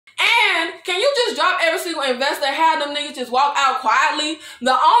just dropped every single investor, had them niggas just walk out quietly.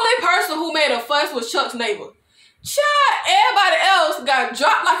 The only person who made a fuss was Chuck's neighbor. Child, everybody else got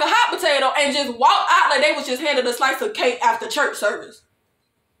dropped like a hot potato and just walked out like they was just handed a slice of cake after church service.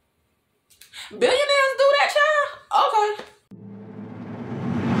 Billionaires do that, child? Okay.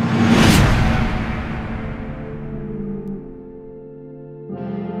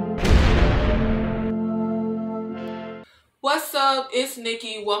 What's up? It's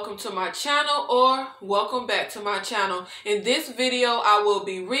Nikki. Welcome to my channel, or welcome back to my channel. In this video, I will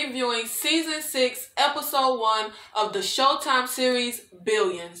be reviewing Season 6, Episode 1 of the Showtime series,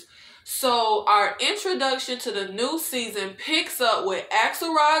 Billions. So, our introduction to the new season picks up with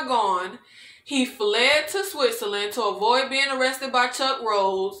Axelrod gone. He fled to Switzerland to avoid being arrested by Chuck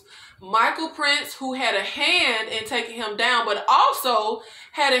Rose. Michael Prince, who had a hand in taking him down, but also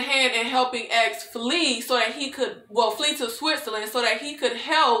had a hand in helping X flee so that he could, flee to Switzerland so that he could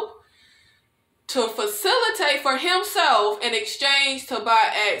help to facilitate for himself in exchange to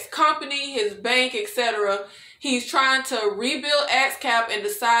buy X company, his bank, etc. He's trying to rebuild X Cap and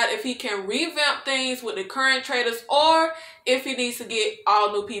decide if he can revamp things with the current traders or if he needs to get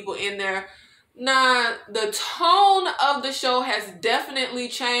all new people in there. Now, the tone of the show has definitely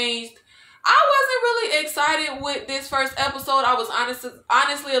changed. I wasn't really excited with this first episode. I was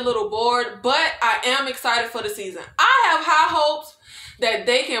honestly a little bored, but I am excited for the season. I have high hopes that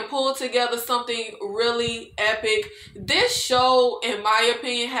they can pull together something really epic. This show, in my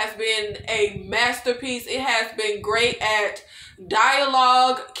opinion, has been a masterpiece. It has been great at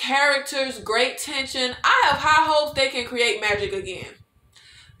dialogue, characters, great tension. I have high hopes they can create magic again.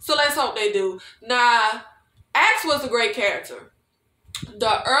 So let's hope they do. Now, Axe was a great character.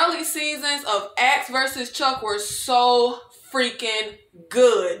 The early seasons of Axe versus Chuck were so freaking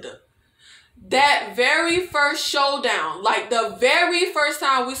good. That very first showdown, like the very first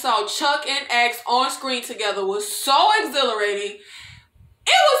time we saw Chuck and Axe on screen together, was so exhilarating.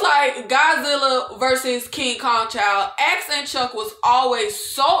 It was like Godzilla versus King Kong, child. Axe and Chuck was always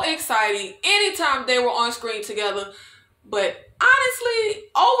so exciting anytime they were on screen together. But honestly,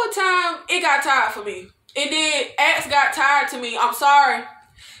 over time, it got tired for me. It did. Axe got tired to me. I'm sorry.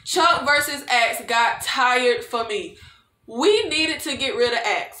 Chuck versus Axe got tired for me. We needed to get rid of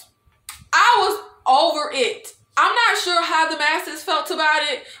Axe. I was over it. I'm not sure how the masses felt about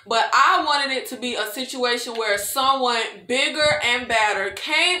it, but I wanted it to be a situation where someone bigger and badder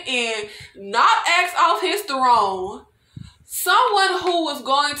came in, knocked Axe off his throne. Someone who was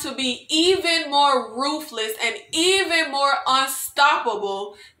going to be even more ruthless and even more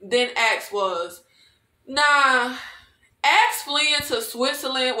unstoppable than Axe was. Nah, Axe fleeing to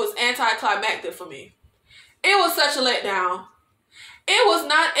Switzerland was anticlimactic for me. It was such a letdown. It was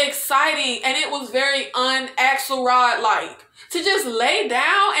not exciting, and it was very un-Axelrod-like. To just lay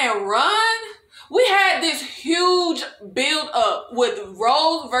down and run? We had this huge build-up with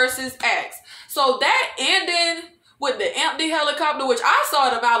Rose versus Axe. So that ended with the empty helicopter, which I saw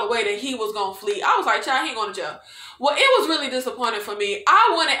it a mile away that he was going to flee. I was like, child, he ain't going to jail. Well, it was really disappointing for me. I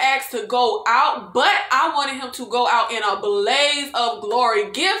wanted Axe to go out, but I wanted him to go out in a blaze of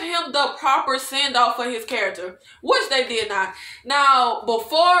glory. Give him the proper send-off for his character, which they did not. Now,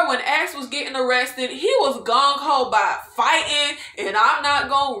 before, when Axe was getting arrested, he was gung-ho by fighting, and I'm not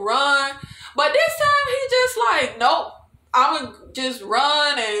going to run. But this time, he just like, nope, I'm going to just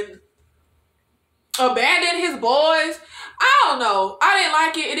run and abandon his boys. I don't know. I didn't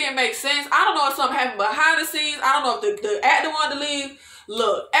like it. It didn't make sense. I don't know if something happened behind the scenes. I don't know if the actor wanted to leave.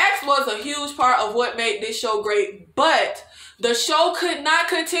 Look, Axe was a huge part of what made this show great, but the show could not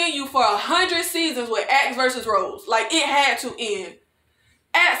continue for 100 seasons with Axe versus Rose. Like, it had to end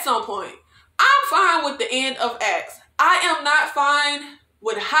at some point. I'm fine with the end of Axe. I am not fine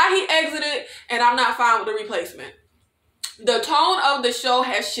with how he exited, and I'm not fine with the replacement. The tone of the show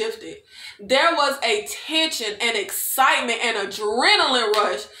has shifted. There was a tension and excitement and adrenaline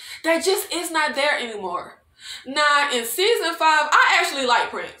rush that just is not there anymore. Now, in Season 5, I actually like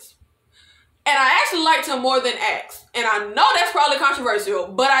Prince. And I actually liked him more than Axe. And I know that's probably controversial,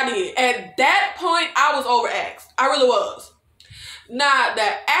 but I did. At that point, I was over Axe. I really was. Now, the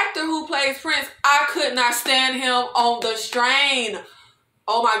actor who plays Prince, I could not stand him on the strain.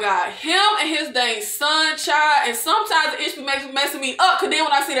 Oh my God, him and his dang son, child, and sometimes the issue makes messing me up, because then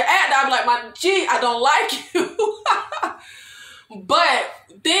when I see the actor, I be like, I don't like you. But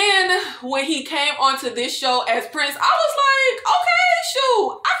then when he came onto this show as Prince, I was like, okay,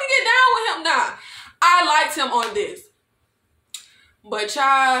 shoot, I can get down with him now. I liked him on this. But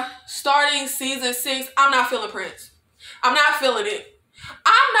child, starting Season 6, I'm not feeling Prince. I'm not feeling it.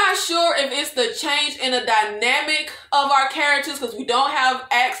 I'm not sure if it's the change in the dynamic of our characters, because we don't have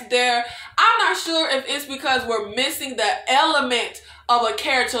Axe there. I'm not sure if it's because we're missing the element of a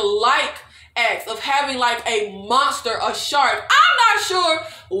character like X, of having like a monster, a shark. I'm not sure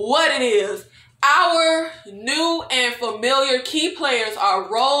what it is. Our new and familiar key players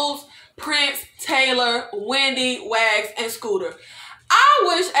are Rose, Prince, Taylor, Wendy, Wags, and Scooter.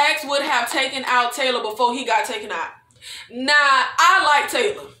 I wish X would have taken out Taylor before he got taken out. Now, I like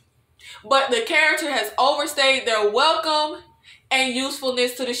Taylor, but the character has overstayed their welcome and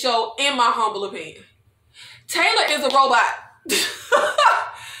usefulness to the show, in my humble opinion. Taylor is a robot.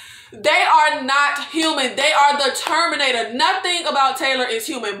 They are not human. They are the Terminator. Nothing about Taylor is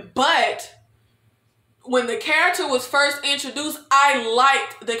human, but when the character was first introduced, I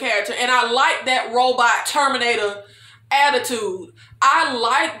liked the character, and I liked that robot Terminator attitude. I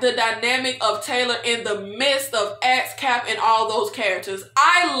liked the dynamic of Taylor in the midst of X, Cap, and all those characters.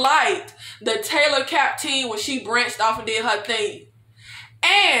 I liked the Taylor Cap team when she branched off and did her thing.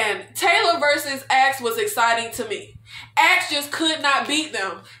 And Taylor versus X was exciting to me. X just could not beat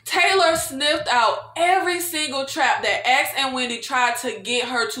them. Taylor sniffed out every single trap that X and Wendy tried to get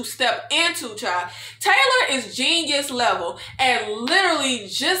her to step into, child. Taylor is genius level and literally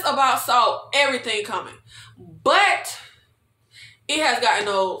just about saw everything coming. But it has gotten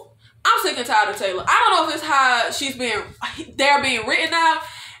old. I'm sick and tired of Taylor. I don't know if it's how they're being written out.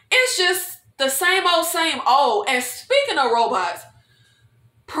 It's just the same old. And speaking of robots,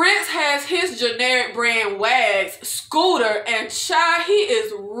 Prince has his generic brand Wags, Scooter, and Shy. He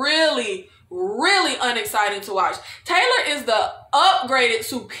is really unexciting to watch. Taylor is the upgraded,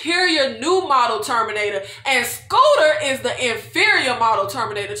 superior new model Terminator, and Scooter is the inferior model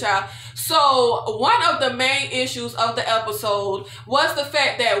Terminator, child. So one of the main issues of the episode was the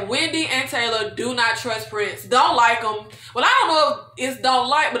fact that Wendy and Taylor do not trust Prince. Don't like him. Well, I don't know if it's don't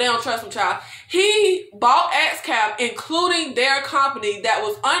like, but they don't trust him, child. He bought X Cap, including their company that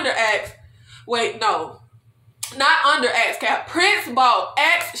was under X. Wait, no. Not under X Cap. Prince bought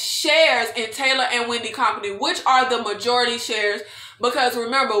X shares in Taylor and Wendy company, which are the majority shares. Because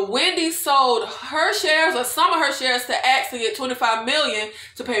remember, Wendy sold her shares or some of her shares to X to get $25 million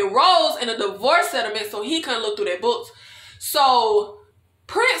to pay Rose in a divorce settlement so he couldn't look through their books. So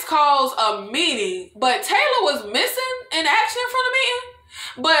Prince calls a meeting, but Taylor was missing in action from the meeting.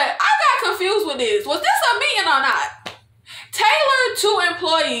 But I got confused with this. Was this a meeting or not? Taylor, 2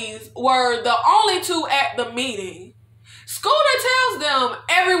 employees were the only 2 at the meeting. Scooter tells them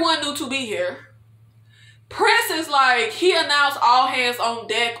everyone knew to be here. Prince is like, he announced all hands on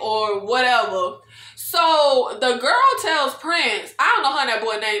deck or whatever. So the girl tells Prince, I don't know her and that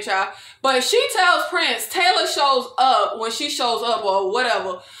boy name, child, but she tells Prince Taylor shows up when she shows up or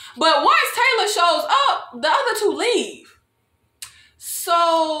whatever. But once Taylor shows up, the other 2 leave.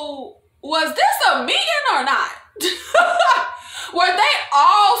 So was this a meeting or not? Were they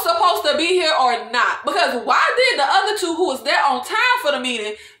all supposed to be here or not? Because why did the other 2 who was there on time for the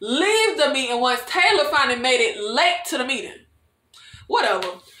meeting leave the meeting once Taylor finally made it late to the meeting? Whatever.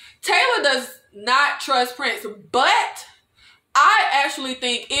 Taylor does not trust Prince, but I actually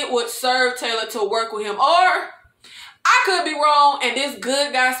think it would serve Taylor to work with him. Or I could be wrong and this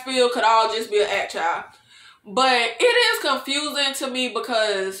good guy spiel could all just be an act, child. But it is confusing to me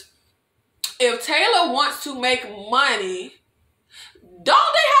because if Taylor wants to make money,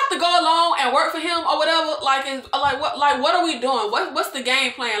 don't they have to go along and work for him or whatever? What are we doing? What's the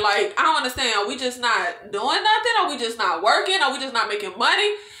game plan? Like, I don't understand. Are we just not doing nothing? Are we just not working? Are we just not making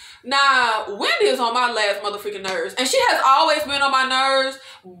money? Nah, Wendy is on my last motherfucking nerves. And she has always been on my nerves,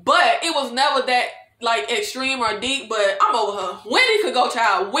 but it was never that like extreme or deep, but I'm over her. Wendy could go,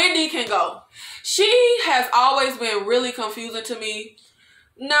 child. Wendy can go. She has always been really confusing to me.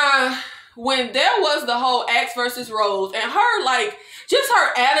 Nah, when there was the whole X versus Rose and her, like, just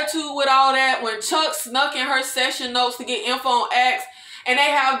her attitude with all that, when Chuck snuck in her session notes to get info on X and they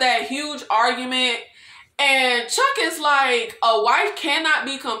have that huge argument and Chuck is like, a wife cannot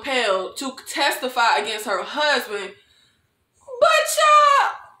be compelled to testify against her husband. But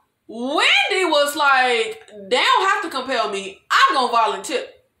child, Wendy was like, they don't have to compel me. I'm going to volunteer.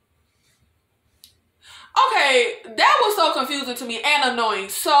 Okay, that was so confusing to me and annoying.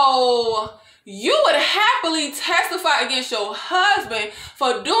 So you would happily testify against your husband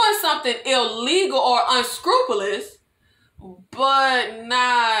for doing something illegal or unscrupulous, but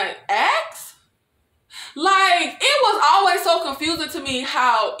not X? Like, it was always so confusing to me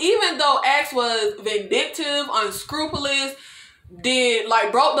how even though X was vindictive, unscrupulous,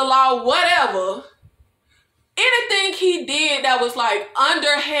 broke the law, whatever, anything he did that was like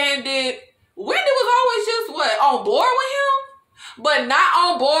underhanded, Wendy was always just, on board with him? But not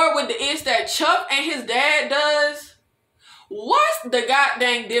on board with the ish that Chuck and his dad does? What's the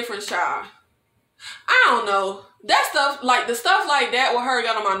goddamn difference, child? I don't know. That stuff, like the stuff like that with her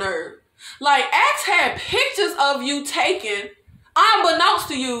got on my nerve. Like, Axe had pictures of you taken, unbeknownst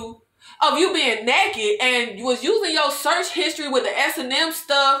to you, of you being naked, and was using your search history with the S&M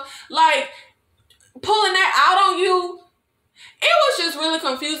stuff, like, pulling that out on you. It was just really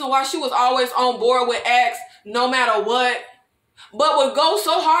confusing why she was always on board with Axe no matter what, but would go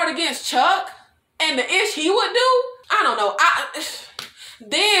so hard against Chuck and the ish he would do. I don't know.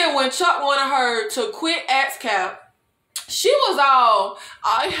 Then when Chuck wanted her to quit AXCAP, she was all,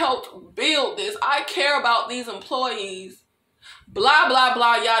 I helped build this. I care about these employees. Blah, blah,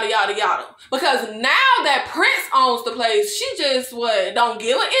 blah, yada, yada, yada. Because now that Prince owns the place, she just, don't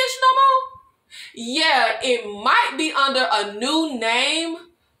give a ish no more? Yeah, it might be under a new name,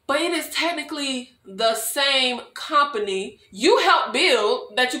 but it is technically the same company you helped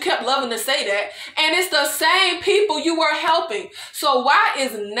build, that you kept loving to say that, and it's the same people you were helping. So why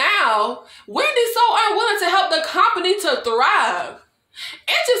is now Wendy so unwilling to help the company to thrive?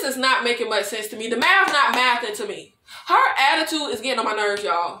 It just is not making much sense to me. The math not mathing to me. Her attitude is getting on my nerves,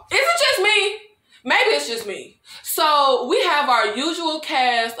 y'all. Is it just me? Maybe it's just me. So we have our usual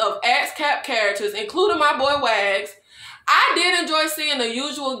cast of AXCAP characters, including my boy Wags. I did enjoy seeing the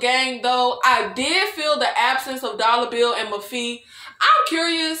usual gang, though. I did feel the absence of Dollar Bill and Mafee. I'm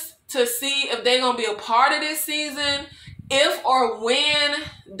curious to see if they're going to be a part of this season, if or when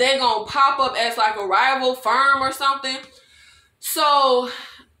they're going to pop up as like a rival firm or something. So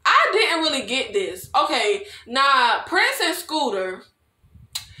I didn't really get this. Okay, now Prince and Scooter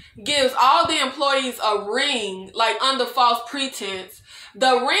gives all the employees a ring, like under false pretense.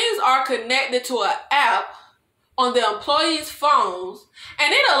 The rings are connected to an app on the employees' phones,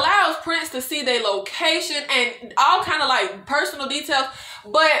 and it allows Prince to see their location and all kind of like personal details,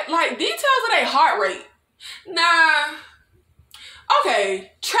 but like details of their heart rate. Nah,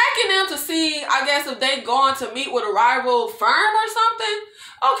 okay, tracking them to see, I guess, if they going to meet with a rival firm or something.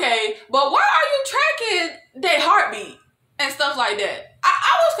 Okay, but why are you tracking their heartbeat and stuff like that?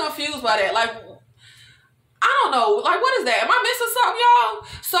 I was confused by that. Like, I don't know. Like, what is that? Am I missing something, y'all?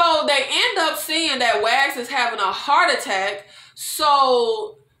 So they end up seeing that Wags is having a heart attack.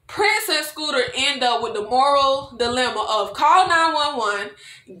 So Prince and Scooter end up with the moral dilemma of call 911,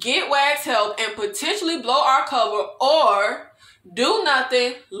 get Wags help, and potentially blow our cover, or do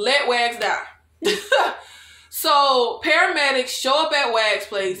nothing, let Wags die. So paramedics show up at Wags'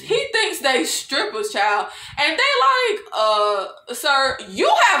 place. He thinks they strippers, child. And they like, sir, you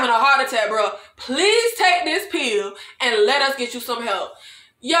having a heart attack, bro. Please take this pill and let us get you some help.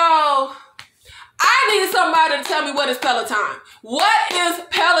 Y'all, I need somebody to tell me what is Peloton. What is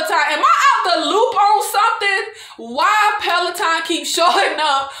Peloton? Am I out the loop on something? Why Peloton keeps showing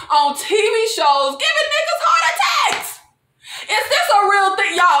up on TV shows giving niggas heart attacks? Is this a real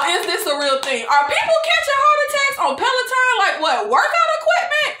thing? Y'all, is this a real thing? Are people catching heart attacks on Peloton? Like what? Workout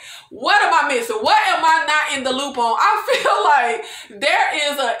equipment? What am I missing? What am I not in the loop on? I feel like there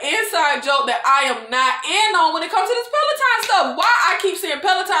is an inside joke that I am not in on when it comes to this Peloton stuff. Why I keep seeing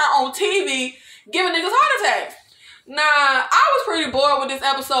Peloton on TV giving niggas heart attacks? Nah, I was pretty bored with this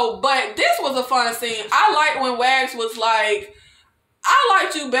episode, but this was a fun scene. I liked when Wags was like, I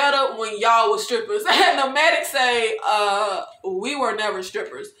liked you better when y'all was strippers. And the medics say, we were never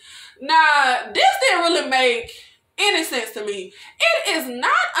strippers. Nah, this didn't really make any sense to me. It is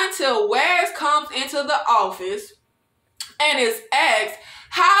not until Wags comes into the office and is asked,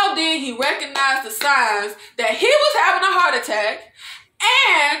 how did he recognize the signs that he was having a heart attack?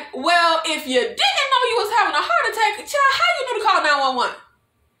 And, well, if you didn't know you was having a heart attack, child, how you knew to call 911?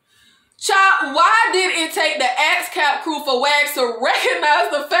 Child, why did it take the AXCAP crew for Wags to recognize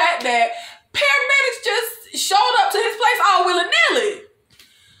the fact that paramedics just showed up to his place all willy-nilly?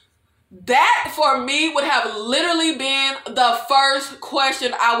 That, for me, would have literally been the first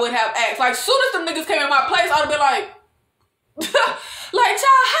question I would have asked. Like, soon as them niggas came in my place, I would have been like, like,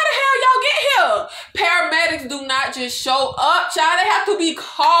 child, how the hell y'all get here? Paramedics do not just show up, child. They have to be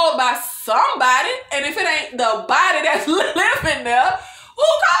called by somebody. And if it ain't the body that's living there, who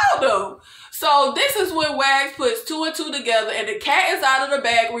called them? So this is when Wags puts two and two together and the cat is out of the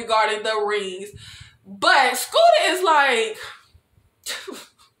bag regarding the rings. But Scooter is like,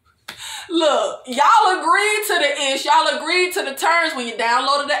 look, y'all agreed to the ish. Y'all agreed to the terms when you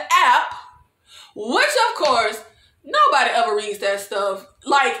downloaded the app. Which, of course, nobody ever reads that stuff.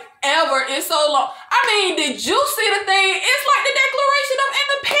 Like, ever. It's so long. I mean, did you see the thing? It's like the Declaration of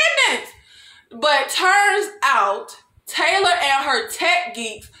Independence. But turns out, Taylor and her tech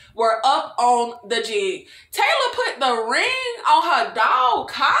geeks were up on the jig. Taylor put the ring on her dog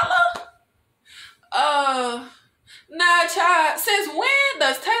collar? Nah, child, since when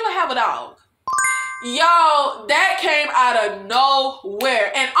does Taylor have a dog? Y'all, that came out of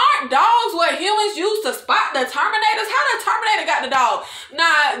nowhere. And aren't dogs what humans use to spot the Terminators? How the Terminator got the dog?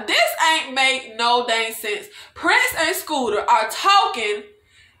 Nah, this ain't make no dang sense. Prince and Scooter are talking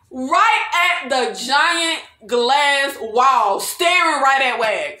right at the giant glass wall, staring right at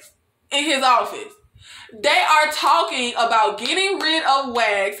Wags in his office. They are talking about getting rid of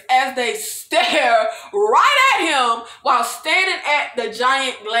Wags as they stare right at him while standing at the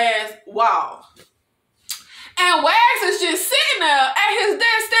giant glass wall. And Wags is just sitting there at his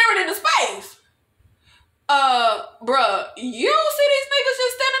desk staring into space. Bruh, you don't see these niggas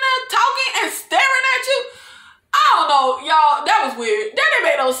just standing there talking and staring at you? I don't know, y'all. That was weird. That didn't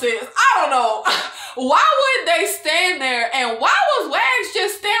make no sense. I don't know. Why would they stand there? And why was Wags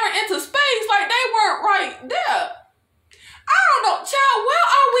just staring into space like they weren't right there? I don't know. Child, why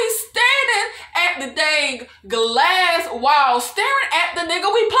are we standing at the dang glass wall staring at the nigga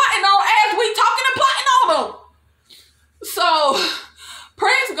we plotting on as we talking and plotting on him? So,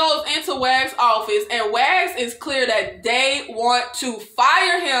 Prince goes into Wags' office, and Wags is clear that they want to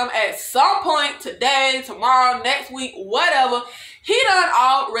fire him at some point today, tomorrow, next week, whatever. He done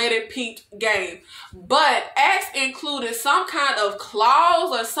already peeped game. But X included some kind of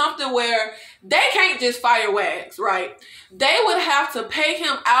clause or something where they can't just fire Wags, right? They would have to pay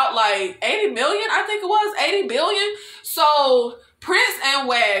him out like 80 million, I think it was, 80 billion. So Prince and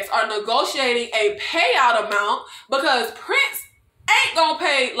Wags are negotiating a payout amount because Prince ain't gonna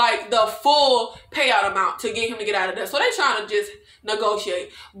pay like the full payout amount to get him to get out of there. So they trying to just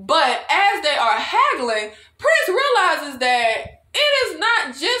negotiate. But as they are haggling, Prince realizes that it is not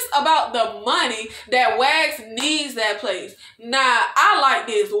just about the money that Wags needs that place. Now, I like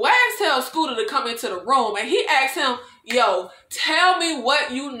this. Wags tells Scooter to come into the room and he asks him, yo, tell me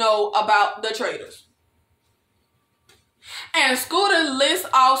what you know about the traders. And Scooter lists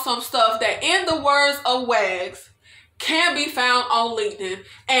off some stuff that, in the words of Wags, can be found on LinkedIn.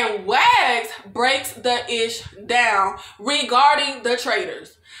 And Wags breaks the ish down regarding the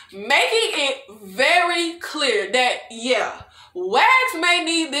traders, making it very clear that, yeah, Wags may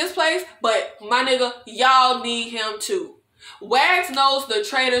need this place, but my nigga, y'all need him too. Wags knows the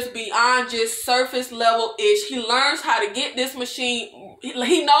traders beyond just surface level ish. He learns how to get this machine.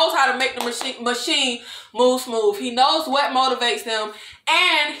 He knows how to make the machine move smooth. He knows what motivates them.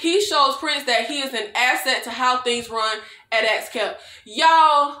 And he shows Prince that he is an asset to how things run at XCAP.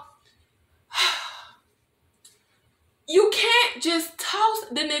 Y'all, you can't just toss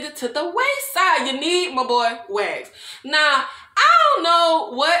the nigga to the wayside. You need my boy Wags. Now, I don't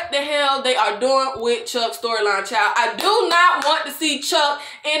know what the hell they are doing with Chuck's storyline, child. I do not want to see Chuck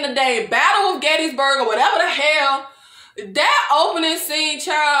in the day Battle of Gettysburg or whatever the hell. That opening scene,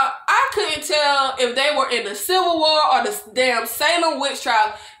 child, I couldn't tell if they were in the Civil War or the damn Salem witch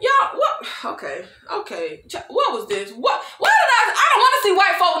trial. Y'all, what? Okay. What was this? What did I don't want to see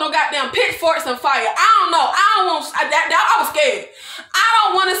white folk with no goddamn pitchforks and fire. I don't know. I was scared. I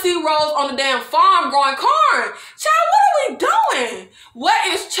don't want to see Rose on the damn farm growing corn. Child, what are we doing? What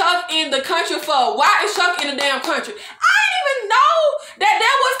is Chuck in the country for? Why is Chuck in the damn country? I didn't even know that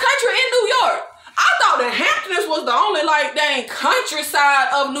there was country in New York. I thought the Hamptons was the only, like, dang countryside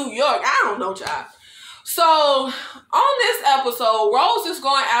of New York. I don't know, child. So, on this episode, Rose is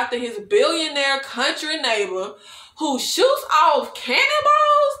going after his billionaire country neighbor who shoots off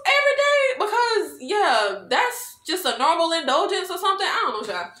cannonballs every day because, yeah, that's just a normal indulgence or something. I don't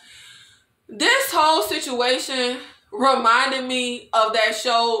know, child. This whole situation reminded me of that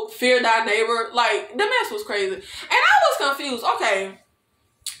show, Fear Thy Neighbor. Like, the mess was crazy. And I was confused. Okay,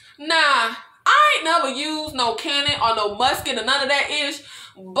 nah, I ain't never used no cannon or no musket or none of that ish,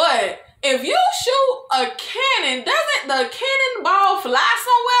 but if you shoot a cannon, doesn't the cannonball fly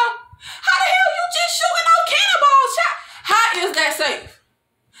somewhere? How the hell you just shooting no cannonballs? How is that safe?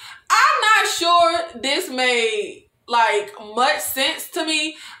 I'm not sure this made like much sense to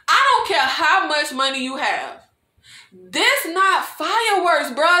me. I don't care how much money you have. This not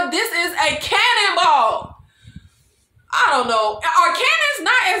fireworks, bro. This is a cannonball. I don't know. Are cannons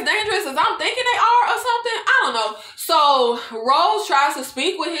not as dangerous as I'm thinking they are or something? I don't know. So Rose tries to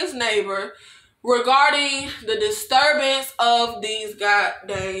speak with his neighbor regarding the disturbance of these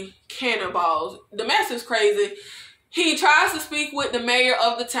goddamn cannonballs. The mess is crazy. He tries to speak with the mayor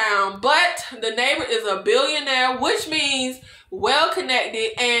of the town, but the neighbor is a billionaire, which means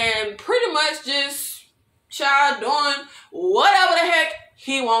well-connected and pretty much just child doing whatever the heck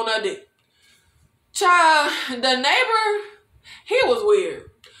he wanna do. Child, the neighbor, he was weird.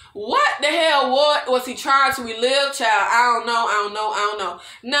 What the hell was he trying to relive, child? I don't know.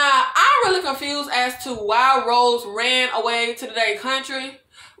 Now, I'm really confused as to why Rose ran away to the dang country.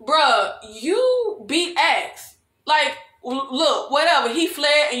 bruh, you beat X. Like, look, whatever, he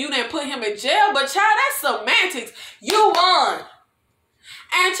fled and you didn't put him in jail, but child, that's semantics. You won.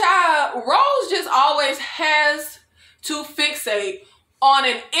 And child, Rose just always has to fixate on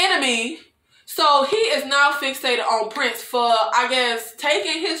an enemy. So he is now fixated on Prince for, I guess,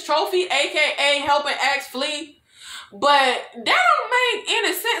 taking his trophy, aka helping X flee. But that don't make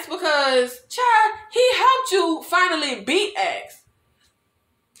any sense because, child, he helped you finally beat X.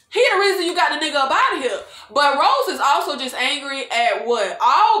 He the reason you got the nigga up out of here. But Rose is also just angry at what?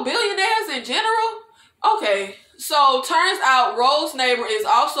 All billionaires in general? Okay, so turns out Rose's neighbor is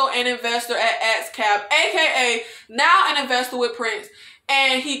also an investor at AXCAP, aka now an investor with Prince.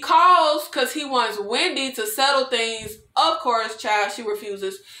 And he calls because he wants Wendy to settle things. Of course, child, she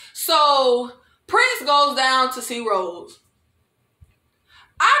refuses. So Prince goes down to see Rose.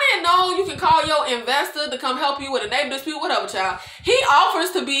 I didn't know you can call your investor to come help you with a neighbor dispute, whatever, child. He offers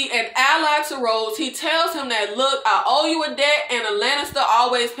to be an ally to Rose. He tells him that, look, I owe you a debt and a Lannister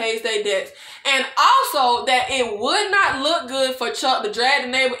always pays their debts. And also that it would not look good for Chuck to drag the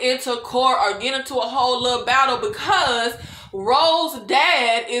neighbor into court or get into a whole little battle because Rose's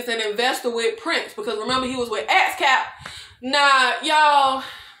dad is an investor with Prince. Because remember, he was with AXCAP. Now, y'all,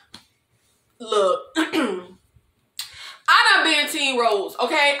 look. I done been Team Rose,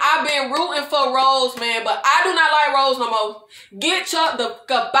 okay? I've been rooting for Rose, man, but I do not like Rose no more. Get Chuck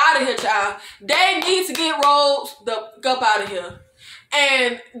the up out of here, child. They need to get Rose the up out of here.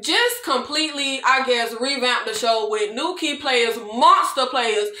 And just completely, I guess, revamp the show with new key players, monster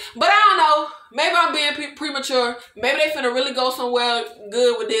players. But I don't know. Maybe I'm being premature. Maybe they finna really go somewhere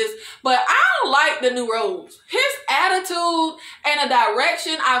good with this. But I don't like the new Rose. His attitude and the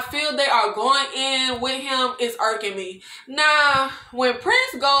direction I feel they are going in with him is irking me. Now, when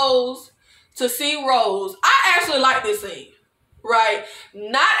Prince goes to see Rose, I actually like this scene. Right?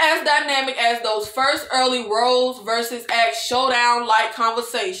 Not as dynamic as those first early Rose versus X showdown-like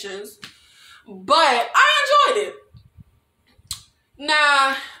conversations. But I enjoyed it.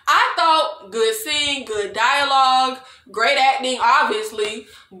 Now, I thought good scene, good dialogue, great acting, obviously.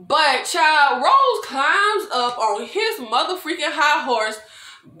 But, child, Rose climbs up on his motherfreaking high horse.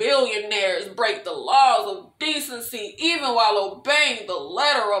 Billionaires break the laws of decency even while obeying the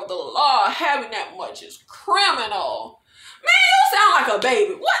letter of the law. Having that much is criminal. Man, you sound like a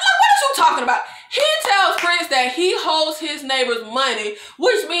baby. What is you talking about? He tells Prince that he holds his neighbor's money,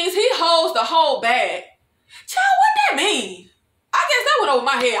 which means he holds the whole bag. Child, what that mean? I guess that went over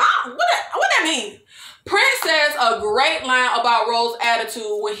my head. What that mean? Prince says a great line about Rose's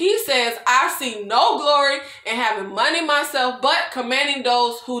attitude when he says, I see no glory in having money myself, but commanding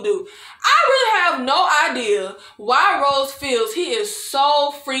those who do. I really have no idea why Rose feels he is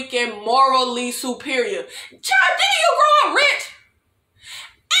so freaking morally superior. Child, didn't you grow up rich?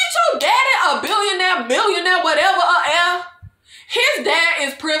 Ain't your daddy a billionaire, millionaire, whatever, His dad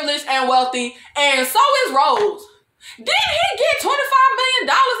is privileged and wealthy, and so is Rose. Didn't he get $25 million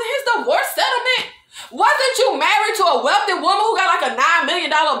in his divorce settlement? Wasn't you married to a wealthy woman who got like a $9 million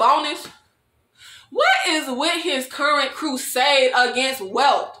bonus? What is with his current crusade against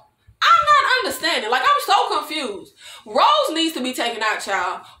wealth? I'm not understanding. Like, I'm so confused. Rose needs to be taken out,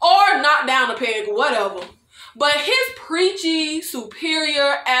 child. Or knocked down a peg, whatever. But his preachy,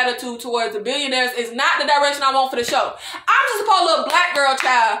 superior attitude towards the billionaires is not the direction I want for the show. I'm just a poor little black girl,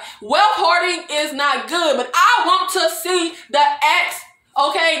 child. Wealth hoarding is not good, but I want to see the acts.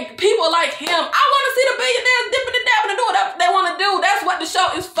 Okay, people like him. I want to see the billionaires dipping and dabbing and do whatever they want to do. That's what the show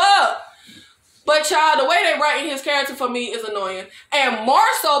is for. But child, the way they write his character for me is annoying. And more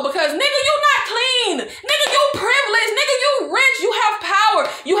so because, nigga, you not clean. Nigga, you privileged. Nigga, you rich. You have power.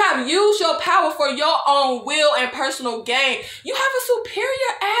 You have used your power for your own will and personal gain. You have a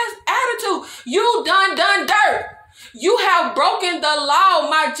superior ass attitude. You done dirt. You have broken the law,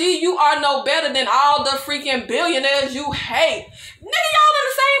 my G. You are no better than all the freaking billionaires you hate. Nigga, y'all in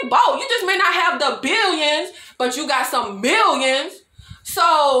the same boat. You just may not have the billions, but you got some millions.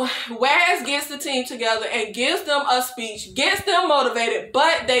 So, Waz gets the team together and gives them a speech, gets them motivated,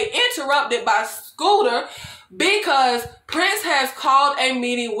 but they interrupted by Scooter because Prince has called a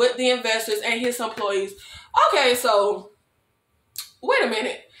meeting with the investors and his employees. Okay, so, wait a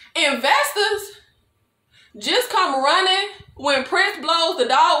minute. Investors just come running when Prince blows the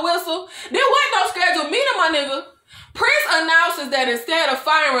dog whistle? There wasn't no scheduled meeting, my nigga. Prince announces that instead of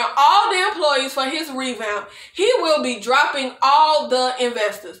firing all the employees for his revamp, he will be dropping all the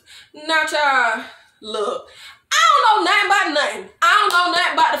investors. Now, child, look, I don't know nothing about nothing. I don't know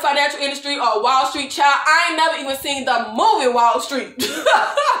nothing about the financial industry or Wall Street, child. I ain't never even seen the movie Wall Street.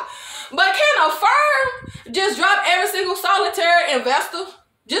 But can a firm just drop every single solitary investor?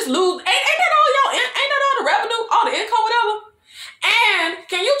 Just lose. Ain't that all y'all? Ain't that all the revenue, all the income, whatever? And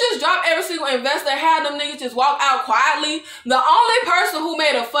can you just drop every single investor and have them niggas just walk out quietly? The only person who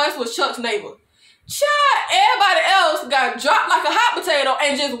made a fuss was Chuck's neighbor. Child, everybody else got dropped like a hot potato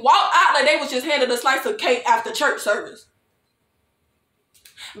and just walked out like they was just handed a slice of cake after church service.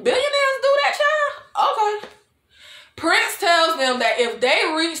 Billionaires do that, child? Okay. Prince tells them that if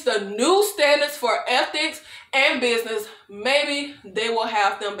they reach the new standards for ethics and business, maybe they will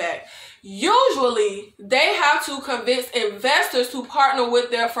have them back. Usually, they have to convince investors to partner with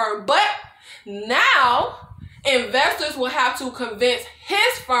their firm, but now investors will have to convince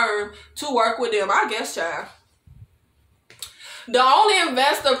his firm to work with them. I guess, child. The only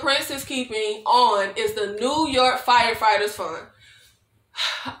investor Prince is keeping on is the New York Firefighters Fund.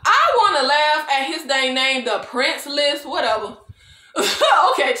 I want to laugh at his dang name, the Prince list, whatever.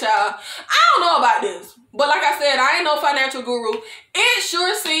 Okay, child. I don't know about this. But like I said, I ain't no financial guru. It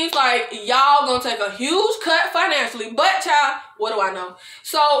sure seems like y'all gonna take a huge cut financially. But child, what do I know?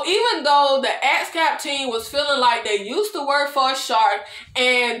 So even though the AXCAP team was feeling like they used to work for a shark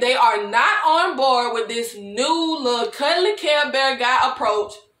and they are not on board with this new little cuddly Care Bear guy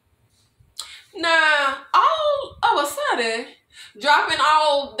approach, now all of a sudden, dropping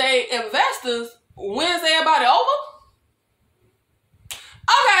all they investors wins everybody over?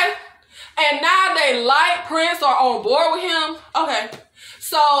 Okay. And now they like Prince or on board with him? Okay.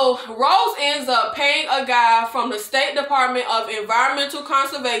 So Rose ends up paying a guy from the State Department of Environmental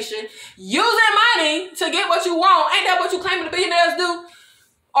Conservation using money to get what you want. Ain't that what you claiming the billionaires do?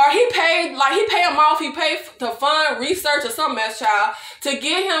 Or he pay him off, he paid to fund research or some mess, child, to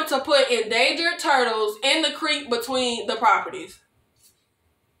get him to put endangered turtles in the creek between the properties.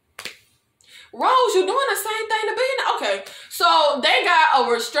 Rose, you doing the same thing to billionaires? Okay, so they got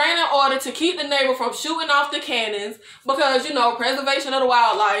a restraining order to keep the neighbor from shooting off the cannons because, you know, preservation of the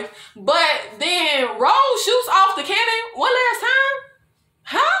wildlife. But then Rose shoots off the cannon one last time?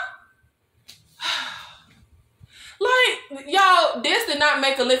 Huh? Like, y'all, this did not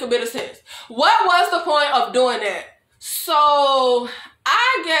make a little bit of sense. What was the point of doing that? So,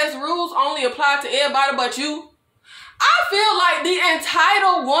 I guess rules only apply to everybody but you. I feel like the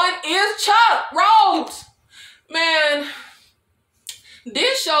entitled one is Chuck Rose. Man,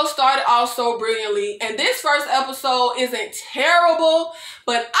 this show started off so brilliantly, and this first episode isn't terrible,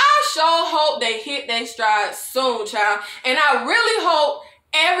 but I sure hope they hit their stride soon, child. And I really hope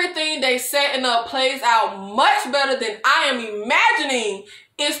everything they setting up plays out much better than I am imagining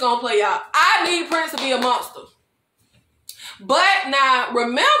it's gonna play out. I need Prince to be a monster. But now,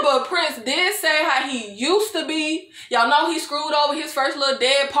 remember, Prince did say how he used to be. Y'all know he screwed over his first little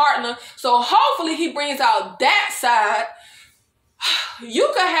dead partner. So hopefully he brings out that side. You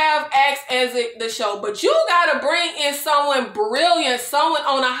could have Axe exit the show, but you got to bring in someone brilliant, someone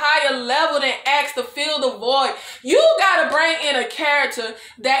on a higher level than Axe to fill the void. You got to bring in a character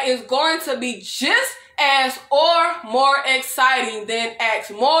that is going to be just as or more exciting than Axe,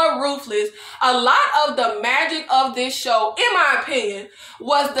 more ruthless. A lot of the magic of this show, in my opinion,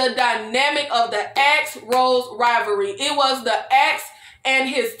 was the dynamic of the Axe-Rose rivalry. It was the Axe and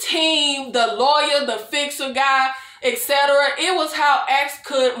his team, the lawyer, the fixer guy, etc. It was how Axe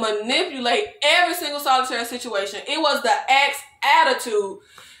could manipulate every single solitary situation. It was the Axe attitude.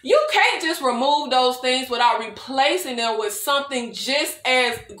 You can't just remove those things without replacing them with something just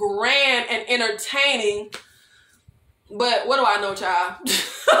as grand and entertaining. But what do I know, child?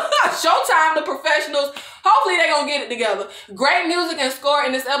 Showtime, the professionals. Hopefully they're going to get it together. Great music and score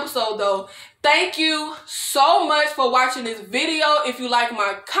in this episode, though. Thank you so much for watching this video. If you like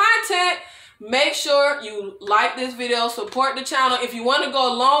my content, make sure you like this video, support the channel. If you want to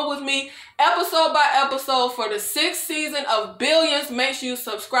go along with me episode by episode for the 6th season of Billions, make sure you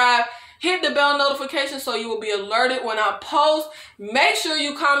subscribe. Hit the bell notification so you will be alerted when I post. Make sure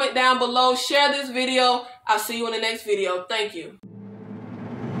you comment down below. Share this video. I'll see you in the next video. Thank you.